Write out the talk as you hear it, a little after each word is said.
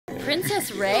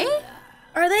Princess Ray?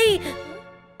 Are they...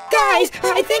 Guys,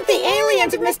 I think the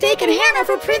aliens have mistaken Hannah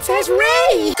for Princess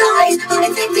Ray! Guys, I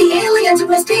think the aliens have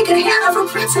mistaken Hannah for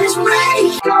Princess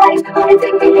Ray! Guys, I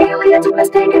think the aliens have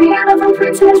mistaken Hannah for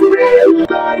Princess Ray!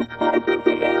 Guys, I think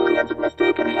the aliens have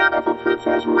mistaken Hannah for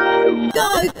Princess Ray!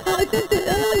 Guys,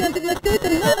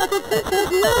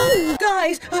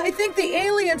 I think the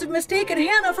aliens have mistaken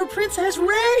Hannah for Princess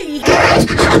Ray! Guys,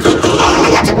 I think the aliens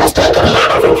have mistaken Hannah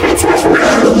for Princess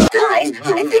Ray! Guys,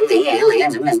 I think the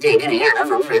aliens have mistaken Hannah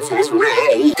for Princess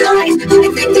Ray! Guys, I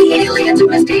think the aliens have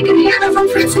mistaken Hannah for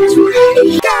Princess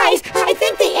Ray! Guys, I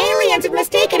think the aliens have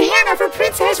mistaken Hannah for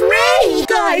Princess Ray!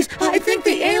 Guys, I think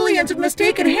the aliens have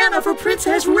mistaken Hannah for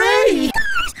Princess Ray!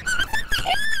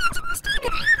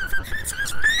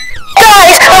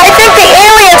 Guys, I think the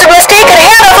aliens have mistaken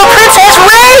Hannah for Princess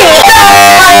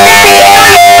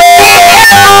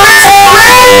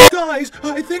Ray! Guys,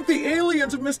 I think the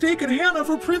aliens have mistaken Hannah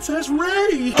for Princess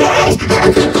Ray! Guys,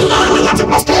 I think the aliens have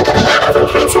mistaken Hannah for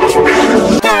Princess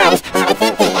Ray! Guys, I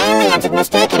think the aliens have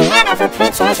mistaken Hannah for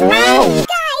Princess Ray!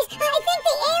 Guys, I think the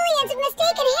aliens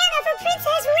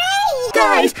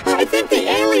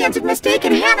have mistaken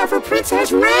Hannah for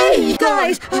Princess Ray!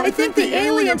 Guys, I think the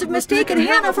aliens have mistaken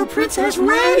Hannah for Princess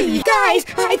Ray! Guys,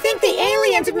 I think the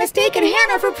aliens have mistaken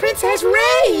Hannah for Princess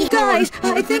Ray! Guys,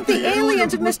 I think the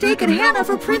aliens have mistaken Hannah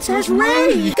for Princess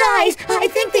Ray! Guys, I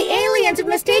think the aliens have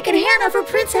mistaken Hannah for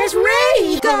Princess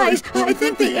Ray! Guys, I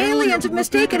think the aliens have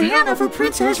mistaken Hannah for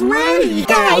Princess Ray!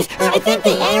 Guys, I think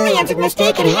the aliens have mistaken Hannah for Princess Ray! Guys, I think the aliens have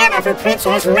mistaken Hannah for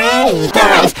Princess Ray!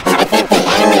 Guys, I think the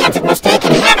aliens have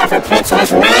mistaken Hannah for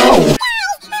Princess Ray!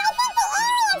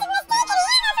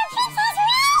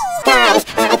 Guys,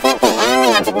 I think the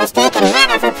aliens have mistaken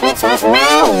Hannah for Princess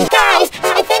Ray! Guys, I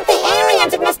think the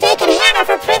aliens have mistaken Hannah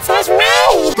for Princess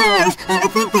Ray! Guys, I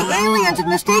think the aliens have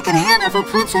mistaken Hannah for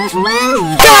Princess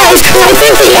Ray! Guys, I think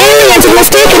the aliens have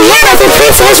mistaken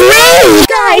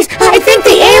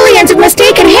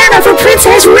Hannah for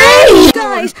Princess Ray!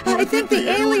 Guys, I think the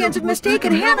aliens have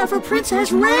mistaken Hannah for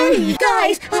Princess Ray!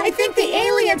 Guys, I think the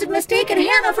aliens have mistaken Hannah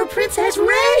for Princess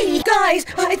Ray! Guys,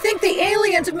 I think the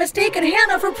aliens have mistaken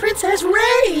Hannah for Princess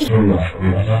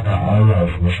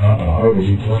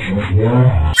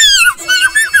Ray!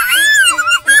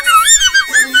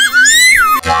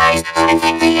 Guys, I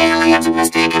think the aliens have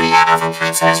mistaken Hannah for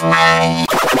Princess Ray!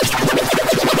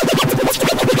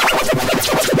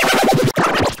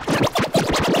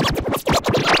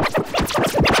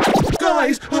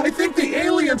 Guys, I think the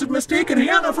aliens have mistaken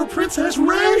Hannah for Princess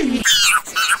Ray!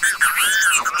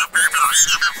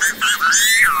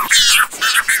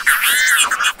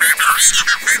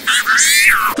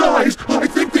 Guys, I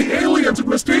think the aliens have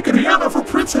mistaken Hannah for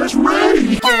Princess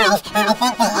Ray! Guys, I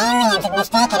think the aliens have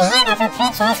mistaken Hannah for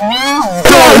Princess Ray!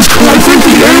 Guys, I think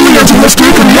the aliens have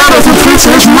mistaken Hannah for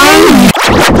Princess Ray!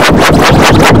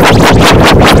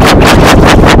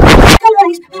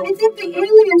 Guys, I think the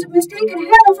aliens have mistaken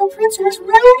Hannah for Princess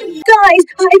Ray! Guys,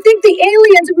 I think the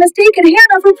aliens have mistaken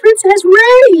Hannah for Princess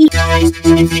Ray! Guys,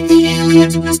 I think the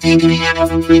aliens have mistaken Hannah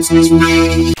for Princess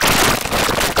Ray!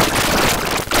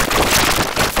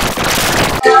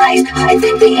 Guys, I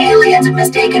think the aliens have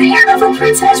mistaken Hannah for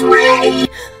Princess Ray!